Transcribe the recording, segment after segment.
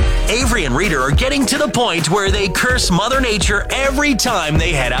Avery and Reader are getting to the point where they curse Mother Nature every time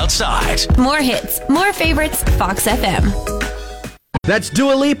they head outside. More hits, more favorites, Fox FM. That's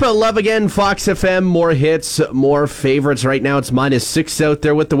Dua Lipa, Love Again, Fox FM. More hits, more favorites. Right now it's -6 out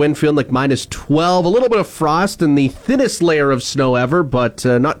there with the wind feeling like -12. A little bit of frost and the thinnest layer of snow ever, but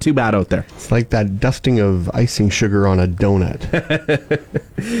not too bad out there. It's like that dusting of icing sugar on a donut.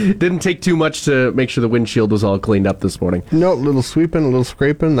 Didn't take too much to make sure the windshield was all cleaned up this morning. No, a little sweeping, a little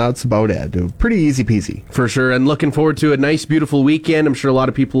scraping, that's about it. Pretty easy peasy. For sure, and looking forward to a nice, beautiful weekend. I'm sure a lot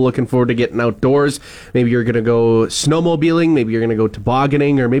of people looking forward to getting outdoors. Maybe you're going to go snowmobiling, maybe you're going to go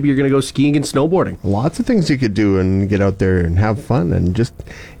tobogganing, or maybe you're going to go skiing and snowboarding. Lots of things you could do and get out there and have fun and just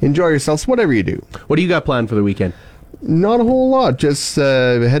enjoy yourselves, whatever you do. What do you got planned for the weekend? Not a whole lot. Just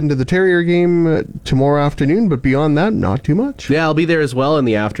heading to the Terrier game tomorrow afternoon, but beyond that, not too much. Yeah, I'll be there as well in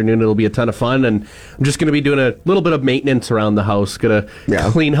the afternoon. It'll be a ton of fun, and I'm just going to be doing a little bit of maintenance around the house. Going to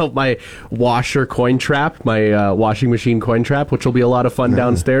clean out my washer coin trap, my washing machine coin trap, which will be a lot of fun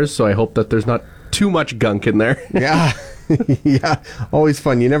downstairs, so I hope that there's not too much gunk in there. Yeah. Yeah, always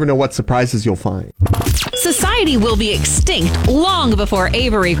fun. You never know what surprises you'll find. Society will be extinct long before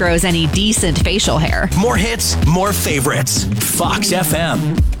Avery grows any decent facial hair. More hits, more favorites. Fox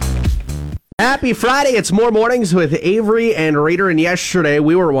FM. Happy Friday. It's More Mornings with Avery and Reader. And yesterday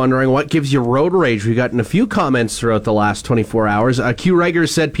we were wondering what gives you road rage. We've gotten a few comments throughout the last 24 hours. Q Reger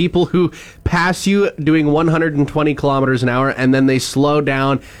said people who pass you doing 120 kilometers an hour and then they slow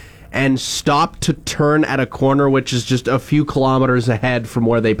down and stop to turn at a corner, which is just a few kilometers ahead from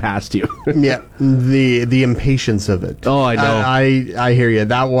where they passed you. Yeah, the impatience of it. Oh, I know. I hear you.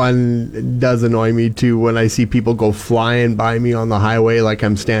 That one does annoy me too when I see people go flying by me on the highway like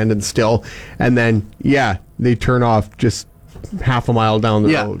I'm standing still, and then, they turn off just half a mile down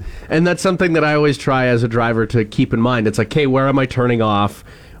the road. And that's something that I always try as a driver to keep in mind. It's like, hey, where am I turning off?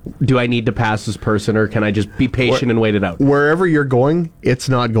 Do I need to pass this person, or can I just be patient and wait it out? Wherever you're going, it's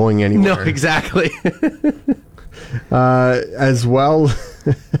not going anywhere. No, exactly. As well,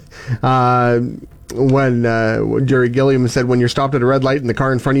 when Jerry Gilliam said, when you're stopped at a red light and the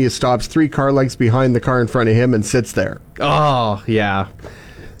car in front of you stops 3 car lengths behind the car in front of him and sits there. Oh, yeah.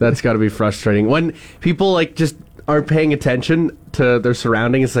 That's got to be frustrating. When people just aren't paying attention to their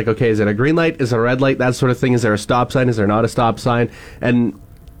surroundings, it's like, okay, is it a green light? Is it a red light? That sort of thing. Is there a stop sign? Is there not a stop sign? And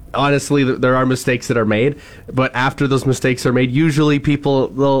honestly, there are mistakes that are made, but after those mistakes are made, usually people,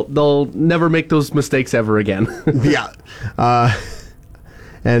 they'll never make those mistakes ever again. Yeah.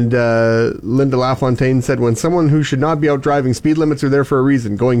 And Linda LaFontaine said, when someone who should not be out driving, speed limits are there for a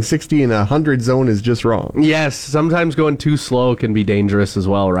reason. Going 60 in a 100 zone is just wrong. Yes, sometimes going too slow can be dangerous as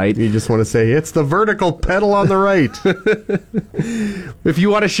well, right? You just want to say, it's the vertical pedal on the right. If you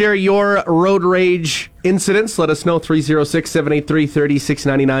want to share your road rage incidents, let us know.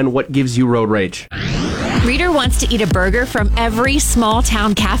 306-783-3699. What gives you road rage? Reader wants to eat a burger from every small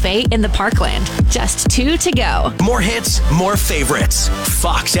town cafe in the Parkland. Just 2 to go. More hits, more favorites.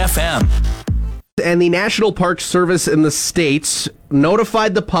 Fox FM. And the National Park Service in the States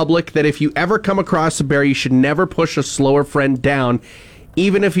notified the public that if you ever come across a bear, you should never push a slower friend down,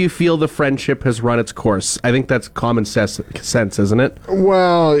 even if you feel the friendship has run its course. I think that's common sense, isn't it?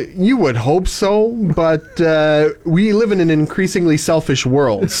 Well, you would hope so, but we live in an increasingly selfish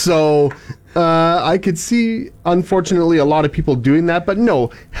world, so I could see, unfortunately, a lot of people doing that, but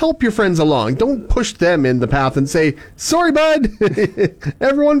no, help your friends along. Don't push them in the path and say, sorry, bud,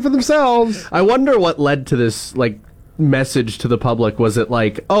 everyone for themselves. I wonder what led to this, message to the public. Was it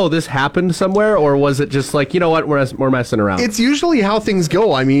like, oh, this happened somewhere, or was it just like, you know what, we're messing around? It's usually how things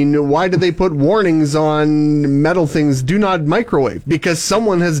go. I mean, why do they put warnings on metal things, do not microwave? Because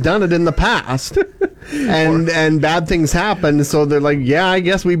someone has done it in the past and bad things happen, so they're like, yeah, I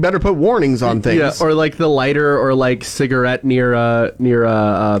guess we better put warnings on things. Yeah, or like the lighter or cigarette near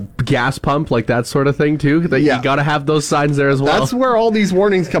a gas pump, like that sort of thing too. You gotta have those signs there as well. That's where all these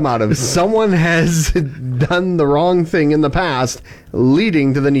warnings come out of. Someone has done the wrong thing in the past,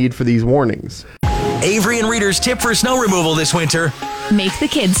 leading to the need for these warnings. Avery and Reader's tip for snow removal this winter: make the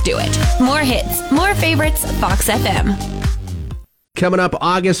kids do it. More hits, more favorites, Fox FM. Coming up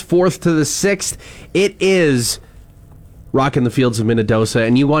August 4th to the 6th, it is Rockin' the Fields of Minnedosa,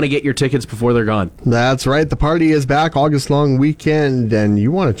 and you want to get your tickets before they're gone. That's right. The party is back August long weekend, and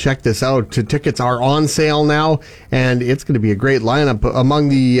you want to check this out. Tickets are on sale now, and it's going to be a great lineup. Among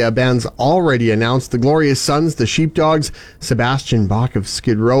the bands already announced, the Glorious Sons, the Sheepdogs, Sebastian Bach of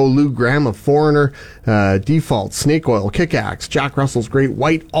Skid Row, Lou Gramm of Foreigner, Default, Snake Oil, Kick-Axe, Jack Russell's Great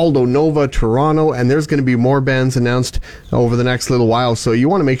White, Aldo Nova, Toronto, and there's going to be more bands announced over the next little while, so you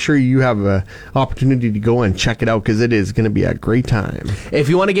want to make sure you have an opportunity to go and check it out, because it is going going to be a great time. If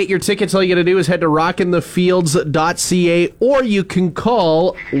you want to get your tickets, all you got to do is head to rockinthefields.ca, or you can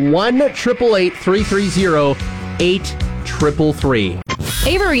call 1-888-330-8333.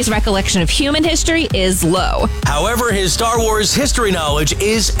 Avery's recollection of human history is low. However, his Star Wars history knowledge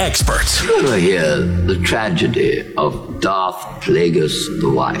is expert. You ever hear the tragedy of Darth Plagueis the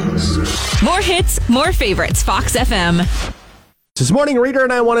Wise? More hits, more favorites. Fox FM. This morning, Reader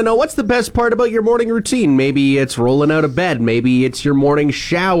and I want to know, what's the best part about your morning routine? Maybe it's rolling out of bed. Maybe it's your morning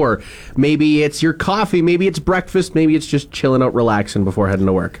shower. Maybe it's your coffee. Maybe it's breakfast. Maybe it's just chilling out, relaxing before heading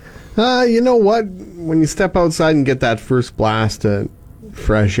to work. You know what? When you step outside and get that first blast of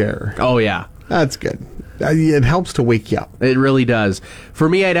fresh air, Oh, yeah. that's good. It helps to wake you up. It really does. For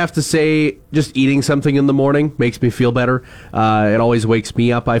me, I'd have to say just eating something in the morning makes me feel better. It always wakes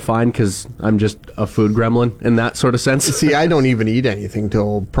me up, I find, because I'm just a food gremlin in that sort of sense. See, I don't even eat anything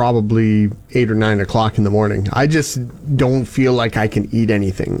till probably 8 or 9 o'clock in the morning. I just don't feel like I can eat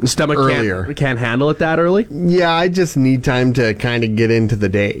anything The stomach earlier. can't handle it that early. Yeah, I just need time to kind of get into the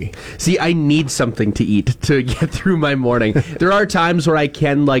day. See, I need something to eat to get through my morning. There are times where I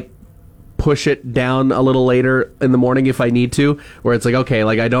can, push it down a little later in the morning if I need to, where it's okay,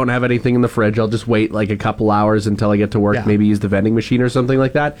 I don't have anything in the fridge. I'll just wait a couple hours until I get to work, Yeah. maybe use the vending machine or something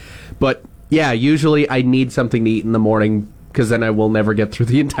like that. But yeah, usually I need something to eat in the morning, because then I will never get through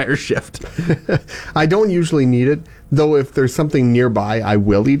the entire shift. I don't usually need it, though if there's something nearby, I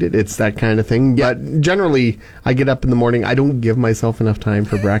will eat it. It's that kind of thing. Yeah. But generally, I get up in the morning. I don't give myself enough time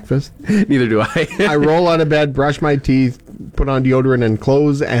for breakfast. Neither do I. I roll out of bed, brush my teeth, put on deodorant and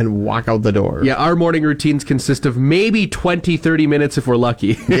clothes, and walk out the door. Yeah, our morning routines consist of maybe 20, 30 minutes if we're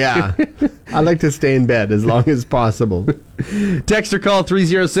lucky. Yeah. I like to stay in bed as long as possible. Text or call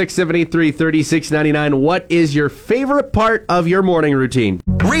 306-783-3699. What is your favorite part of your morning routine?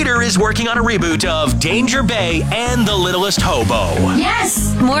 Reader is working on a reboot of Danger Bay and The Littlest Hobo.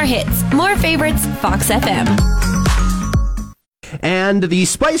 Yes! More hits, more favorites. Fox FM. And the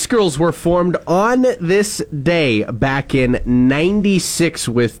Spice Girls were formed on this day back in 96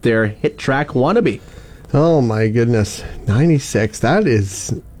 with their hit track Wannabe. Oh my goodness. 96. That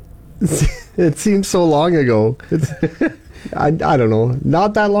is... It seems so long ago. I don't know.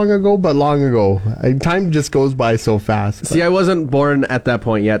 Not that long ago, but long ago. Time just goes by so fast. See, I wasn't born at that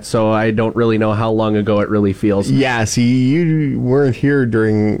point yet, so I don't really know how long ago it really feels. Yeah, see, you weren't here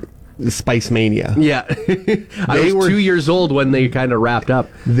during Spice Mania. Yeah. I was 2 years old when they kind of wrapped up.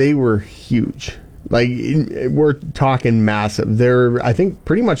 They were huge. We're talking massive. They're, I think,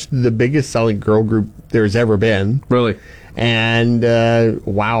 pretty much the biggest selling girl group there's ever been. Really? And,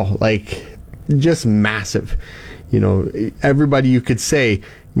 wow, just massive. Everybody you could say,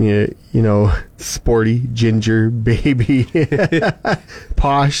 sporty, ginger, baby,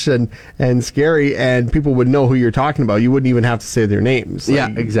 posh, and scary, and people would know who you're talking about. You wouldn't even have to say their names. Yeah,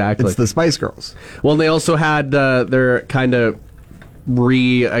 exactly. It's the Spice Girls. Well, they also had their kind of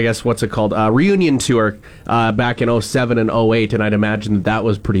reunion tour back in 07 and 08, and I'd imagine that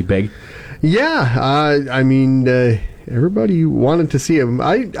was pretty big. Yeah, everybody wanted to see him.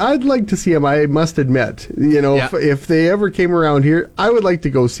 I'd like to see him, I must admit. Yeah. If they ever came around here, I would like to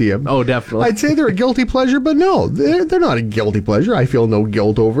go see him. Oh, definitely. I'd say they're a guilty pleasure, but no, they're not a guilty pleasure. I feel no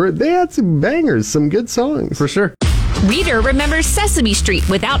guilt over it. They had some bangers, some good songs. For sure. Reader remembers Sesame Street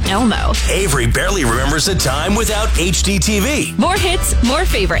without Elmo. Avery barely remembers a time without HDTV. More hits, more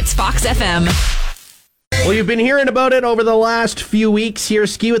favorites. Fox FM. Well, you've been hearing about it over the last few weeks here.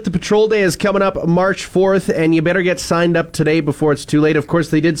 Ski with the Patrol Day is coming up March 4th, and you better get signed up today before it's too late. Of course,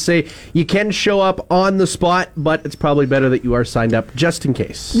 they did say you can show up on the spot, but it's probably better that you are signed up just in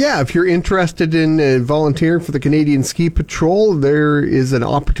case. Yeah, if you're interested in volunteering for the Canadian Ski Patrol, there is an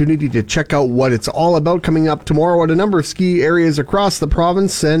opportunity to check out what it's all about coming up tomorrow at a number of ski areas across the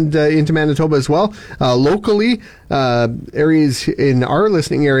province and into Manitoba as well. Locally, areas in our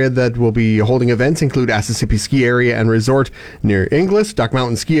listening area that will be holding events include Mississippi Ski Area and Resort near Inglis, Duck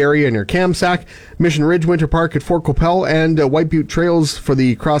Mountain Ski Area near Kamsack, Mission Ridge Winter Park at Fort Qu'Appelle, and White Butte Trails for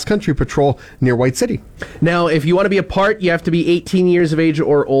the Cross Country Patrol near White City. Now, if you want to be a part, you have to be 18 years of age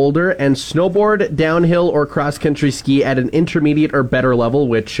or older and snowboard, downhill, or cross-country ski at an intermediate or better level,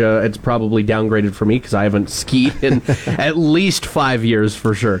 which it's probably downgraded for me because I haven't skied in at least 5 years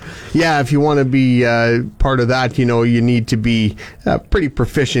for sure. Yeah, if you want to be part of that, you need to be pretty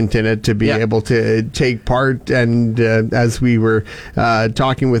proficient in it to be able to take part. And as we were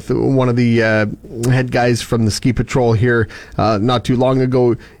talking with one of the head guys from the Ski Patrol here not too long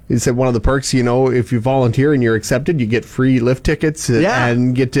ago, He said one of the perks, if you volunteer and you're accepted, you get free lift tickets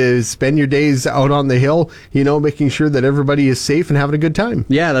and get to spend your days out on the hill, making sure that everybody is safe and having a good time.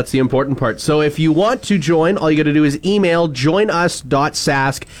 Yeah, that's the important part. So if you want to join, all you got to do is email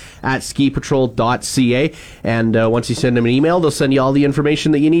joinus.sask@skipatrol.ca. And once you send them an email, they'll send you all the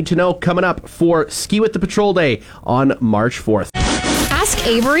information that you need to know coming up for Ski with the Patrol Day on March 4th. Ask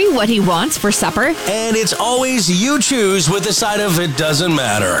Avery what he wants for supper. And it's always you choose with the side of it doesn't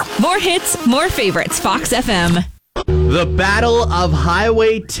matter. More hits, more favorites. Fox FM. The Battle of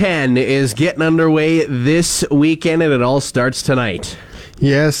Highway 10 is getting underway this weekend, and it all starts tonight.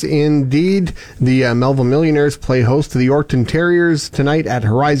 Yes, indeed. The Melville Millionaires play host to the Yorkton Terriers tonight at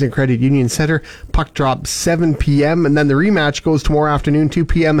Horizon Credit Union Center. Puck drop 7 p.m., and then the rematch goes tomorrow afternoon, 2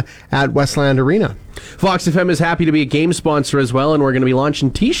 p.m. at Westland Arena. Fox FM is happy to be a game sponsor as well, and we're going to be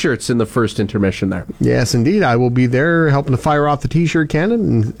launching T-shirts in the first intermission there. Yes, indeed. I will be there helping to fire off the T-shirt cannon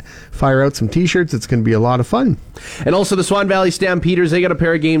and fire out some T-shirts. It's going to be a lot of fun. And also the Swan Valley Stampeders, they got a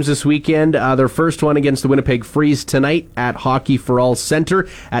pair of games this weekend. Their first one against the Winnipeg Freeze tonight at Hockey for All Center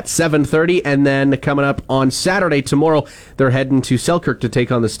at 7:30, and then coming up on Saturday, tomorrow, they're heading to Selkirk to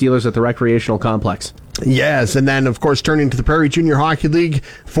take on the Steelers at the Recreational Complex. Yes, and then, of course, turning to the Prairie Junior Hockey League,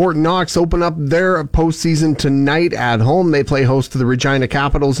 Fort Knox open up their postseason tonight at home. They play host to the Regina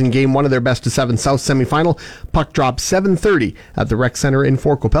Capitals in Game 1 of their Best-of-7 South semifinal. Puck drop 7:30 at the Rec Center in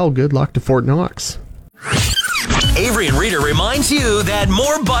Fort Qu'Appelle. Good luck to Fort Knox. Avery and Rita reminds you that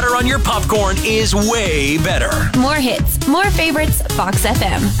more butter on your popcorn is way better. More hits, more favorites. Fox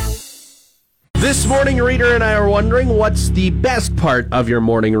FM. This morning, Rita and I are wondering what's the best part of your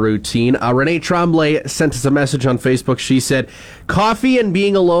morning routine. Renee Tremblay sent us a message on Facebook. She said, coffee and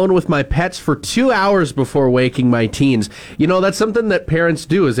being alone with my pets for 2 hours before waking my teens. That's something that parents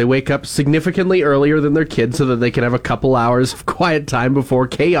do, is they wake up significantly earlier than their kids so that they can have a couple hours of quiet time before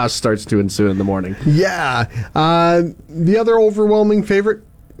chaos starts to ensue in the morning. Yeah. The other overwhelming favorite?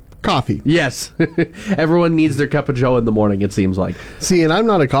 Coffee. Yes. Everyone needs their cup of joe in the morning, it seems like. See, and I'm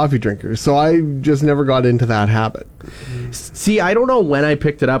not a coffee drinker, so I just never got into that habit. See, I don't know when I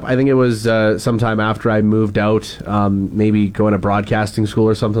picked it up. I think it was sometime after I moved out, maybe going to broadcasting school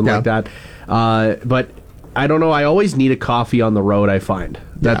or something like that. But I don't know. I always need a coffee on the road, I find.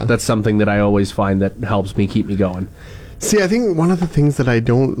 That's something that I always find that helps me keep me going. See, I think one of the things that I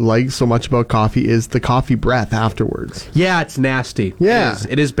don't like so much about coffee is the coffee breath afterwards. Yeah, it's nasty. Yeah.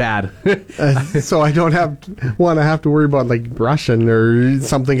 It is bad. So I don't have to worry about like brushing or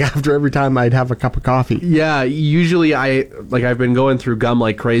something after every time I'd have a cup of coffee. Yeah, usually I've been going through gum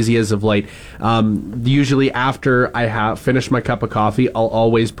like crazy as of late. Usually after I have finished my cup of coffee, I'll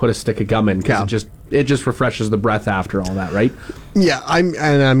always put a stick of gum in because it just refreshes the breath after all that, right? Yeah,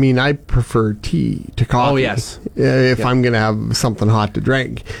 I prefer tea to coffee. Oh, yes. If I'm going to have something hot to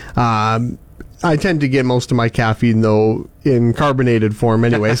drink. I tend to get most of my caffeine, though, in carbonated form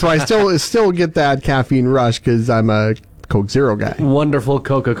anyway. So I still get that caffeine rush because I'm a Coke Zero guy. Wonderful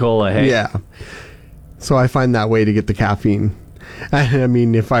Coca-Cola, hey? Yeah. So I find that way to get the caffeine. I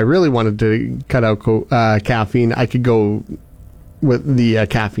mean, if I really wanted to cut out caffeine, I could go with the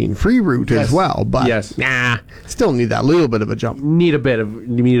caffeine-free route as well, but still need that little bit of a jump. Need a bit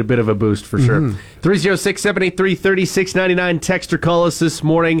of a boost for sure. 306-783-3699. Text or call us this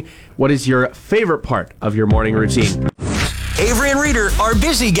morning. What is your favorite part of your morning routine? Avery and Reader are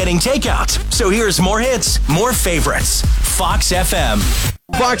busy getting takeout, so here's more hits, more favorites. Fox FM.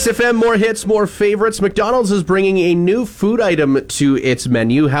 Fox FM, more hits, more favorites. McDonald's is bringing a new food item to its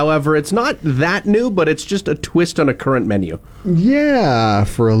menu. However, it's not that new, but it's just a twist on a current menu. Yeah,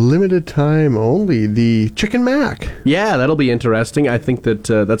 for a limited time only. The Chicken Mac. Yeah, that'll be interesting. I think that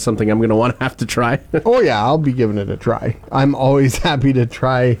that's something I'm going to have to try. Oh, yeah, I'll be giving it a try. I'm always happy to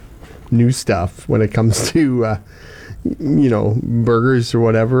try new stuff when it comes to burgers or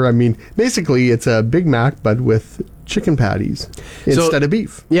whatever. I mean, basically, it's a Big Mac, but with chicken patties instead of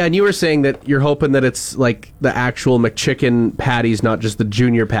beef. Yeah, and you were saying that you're hoping that it's like the actual McChicken patties, not just the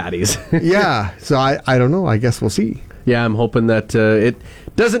junior patties. Yeah, so I don't know. I guess we'll see. Yeah, I'm hoping that it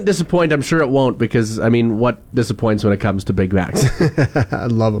doesn't disappoint. I'm sure it won't because, I mean, what disappoints when it comes to Big Macs? I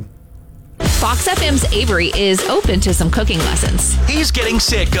love them. Fox FM's Avery is open to some cooking lessons. He's getting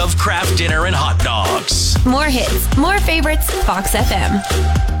sick of Kraft Dinner and hot dogs. More hits, more favorites. Fox FM.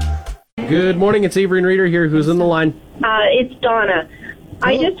 Good morning, it's Avery and Reader here. Who's in the line? It's Donna.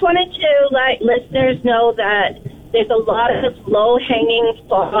 I just wanted to let listeners know that there's a lot of low-hanging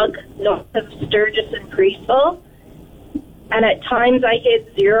fog north of Sturgis and Priestville. And at times I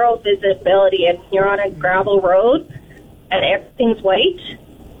get zero visibility, and you're on a gravel road and everything's white.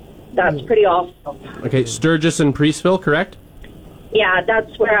 That's pretty awful. Okay, Sturgis and Priestville, correct? Yeah,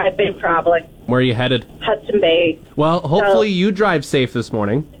 that's where I've been traveling. Where are you headed? Hudson Bay. Well, hopefully you drive safe this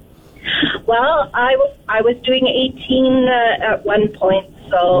morning. Well, I was doing 18 at one point,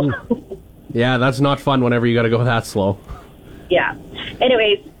 so... Yeah, that's not fun whenever you got to go that slow. Yeah.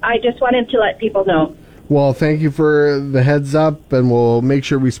 Anyways, I just wanted to let people know. Well, thank you for the heads up, and we'll make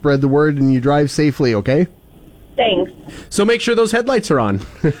sure we spread the word and you drive safely, okay? Thanks. So make sure those headlights are on.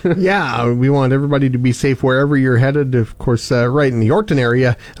 Yeah, we want everybody to be safe wherever you're headed. Of course, right in the Yorkton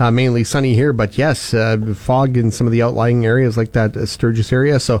area, mainly sunny here, but yes, fog in some of the outlying areas like that Sturgis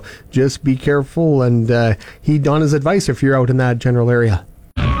area. So just be careful and heed Donna's advice if you're out in that general area.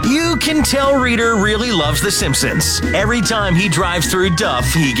 You can tell Reader really loves The Simpsons. Every time he drives through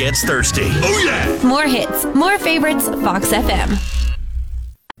Duff, he gets thirsty. Oh, yeah! More hits, more favorites, Fox FM.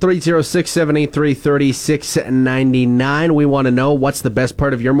 306-783-3699. We want to know what's the best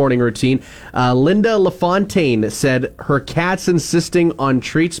part of your morning routine. Linda LaFontaine said her cat's insisting on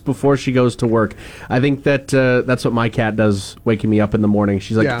treats before she goes to work. I think that's what my cat does, waking me up in the morning.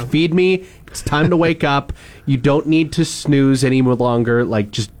 She's like, feed me. It's time to wake up. You don't need to snooze any longer. Like,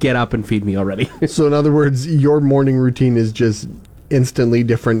 just get up and feed me already. So in other words, your morning routine is just instantly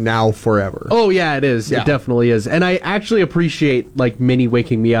different now forever. Oh, yeah, it is. Yeah. It definitely is. And I actually appreciate, like, Minnie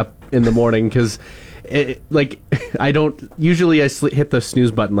waking me up in the morning because, I don't... Usually I hit the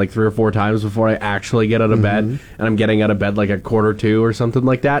snooze button, like, 3 or 4 times before I actually get out of bed. And I'm getting out of bed, like, at 1:45 or something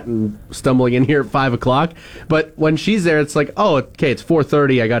like that and stumbling in here at 5 o'clock. But when she's there, it's like, oh, okay, it's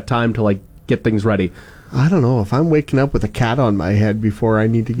 4:30. I got time to, like, get things ready. I don't know. If I'm waking up with a cat on my head before I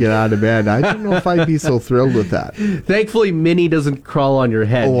need to get out of bed, I don't know if I'd be so thrilled with that. Thankfully, Minnie doesn't crawl on your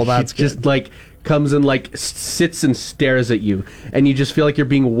head. Oh, well, that's She just, like, comes and, like, sits and stares at you. And you just feel like you're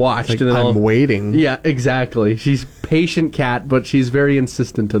being watched. Like, and then I'm waiting. Yeah, exactly. She's patient cat, but she's very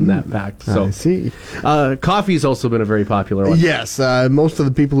insistent in that fact. So I see. Coffee's also been a very popular one. Yes. Most of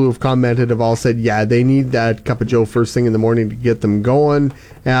the people who have commented have all said, yeah, they need that cup of joe first thing in the morning to get them going.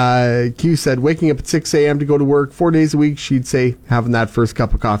 Q said, waking up at 6 a.m. to go to work 4 days a week, she'd say having that first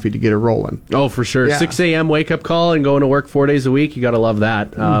cup of coffee to get it rolling. Oh, for sure. Yeah. 6 a.m. wake-up call and going to work 4 days a week. You got to love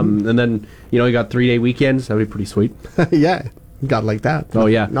that. And then, you got 3-day weekends. That'd be pretty sweet. Yeah. Got like that. Oh,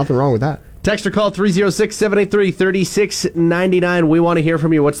 yeah. Nothing wrong with that. Text or call 306-783-3699. We want to hear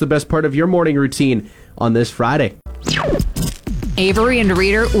from you. What's the best part of your morning routine on this Friday? Avery and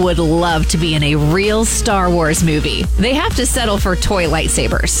Reader would love to be in a real Star Wars movie. They have to settle for toy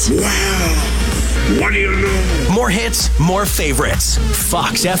lightsabers. Wow. What do you know? More hits, more favorites.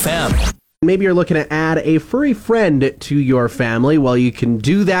 Fox FM. Maybe you're looking to add a furry friend to your family. Well, you can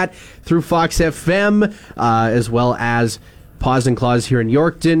do that through Fox FM, as well as Paws and Claws here in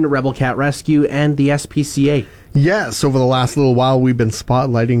Yorkton, Rebel Cat Rescue, and the SPCA. Yes, over the last little while, we've been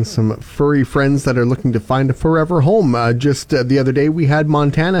spotlighting some furry friends that are looking to find a forever home. Just the other day, we had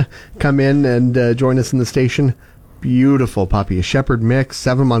Montana come in and join us in the station. Beautiful puppy, a shepherd mix,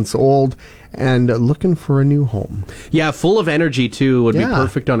 7 months old, and looking for a new home. Yeah, full of energy, too. Would be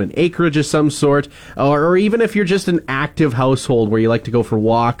perfect on an acreage of some sort, or even if you're just an active household where you like to go for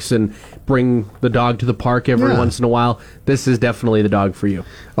walks and bring the dog to the park every once in a while. This is definitely the dog for you.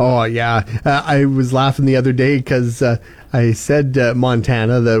 Oh, yeah. I was laughing the other day because I said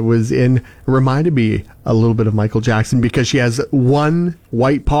Montana that was in reminded me a little bit of Michael Jackson because she has one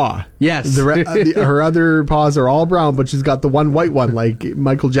white paw. Yes. Her other paws are all brown, but she's got the one white one, like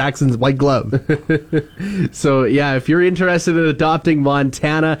Michael Jackson's white glove. So, yeah, if you're interested in adopting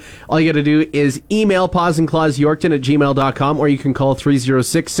Montana, all you got to do is email pawsandclawsyorkton@gmail.com, or you can call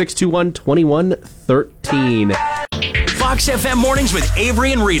 306-621-2113. Fox FM Mornings with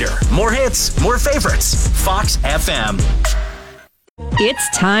Avery and Reader. More hits, more favorites. Fox FM. It's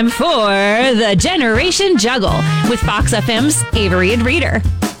time for the Generation Juggle with Fox FM's Avery and Reader.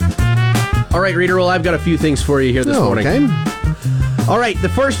 All right, Reader, well, I've got a few things for you here this morning. Okay. All right, the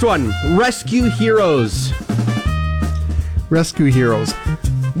first one, Rescue Heroes. Rescue Heroes.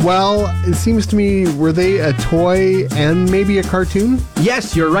 Well, it seems to me, were they a toy and maybe a cartoon?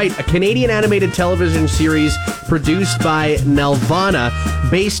 Yes, you're right. A Canadian animated television series produced by Nelvana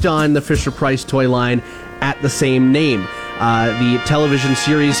based on the Fisher-Price toy line at the same name. The television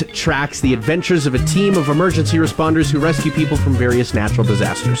series tracks the adventures of a team of emergency responders who rescue people from various natural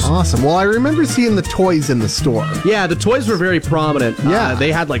disasters. Awesome. Well, I remember seeing the toys in the store. Yeah, the toys were very prominent. Yeah.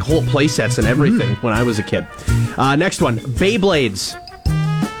 They had like whole play sets and everything when I was a kid. Next one, Beyblades.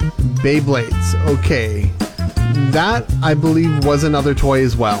 Beyblades. Okay. That, I believe, was another toy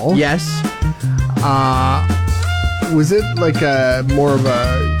as well. Yes. Was it like a more of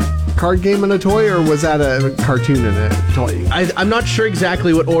a card game and a toy, or was that a cartoon and a toy? I'm not sure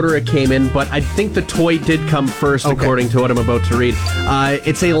exactly what order it came in, but I think the toy did come first, Okay. according to what I'm about to read.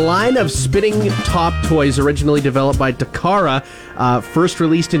 It's a line of spinning top toys originally developed by Takara, first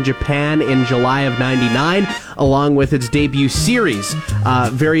released in Japan in July of 99, along with its debut series.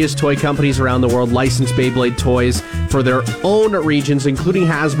 Various toy companies around the world licensed Beyblade toys for their own regions, including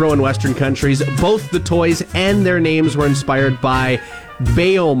Hasbro in Western countries. Both the toys and their names were inspired by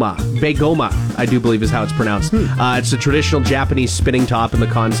Begoma, I do believe is how it's pronounced. It's a traditional Japanese spinning top, and the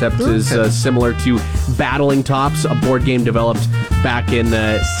concept is similar to Battling Tops, a board game developed back in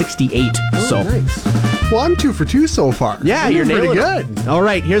 '68. So, Nice. Well, I'm 2 for 2 so far. yeah, I'm you're doing pretty nailing good. it. All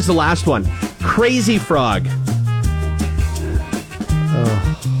right, here's the last one. Crazy Frog.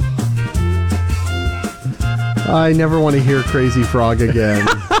 I never want to hear Crazy Frog again.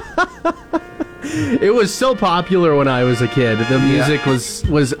 It was so popular when I was a kid. The music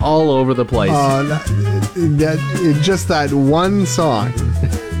was all over the place. Just that one song.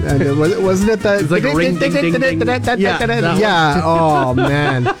 And wasn't it that? It's like ring, ding, ding, ding. Yeah, that one. Yeah. Oh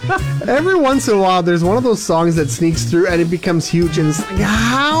man. Every once in a while, there's one of those songs that sneaks through and it becomes huge, and it's like,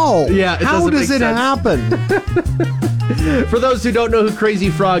 how? Yeah, it how doesn't does make it sense. happen? For those who don't know who Crazy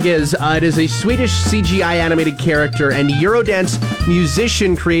Frog is, it is a Swedish CGI animated character and Eurodance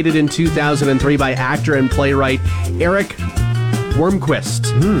musician created in 2003 by actor and playwright Eric Wormquist.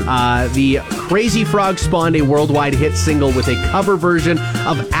 The Crazy Frog spawned a worldwide hit single with a cover version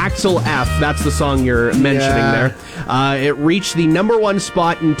of Axel F. That's the song you're mentioning there. It reached the #1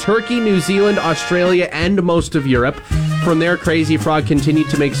 spot in Turkey, New Zealand, Australia, and most of Europe. From there, Crazy Frog continued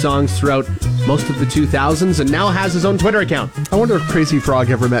to make songs throughout most of the 2000s and now has his own Twitter account. I wonder if Crazy Frog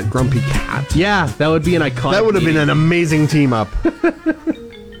ever met Grumpy Cat. Yeah, that would be an iconic. That would have been an amazing team up.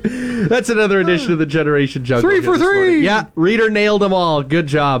 That's another edition of the Generation Juggle. 3 for 3. Yeah, Reader nailed them all. Good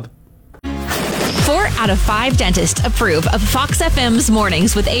job. 4 out of 5 dentists approve of Fox FM's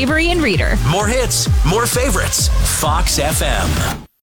Mornings with Avery and Reader. More hits, more favorites. Fox FM.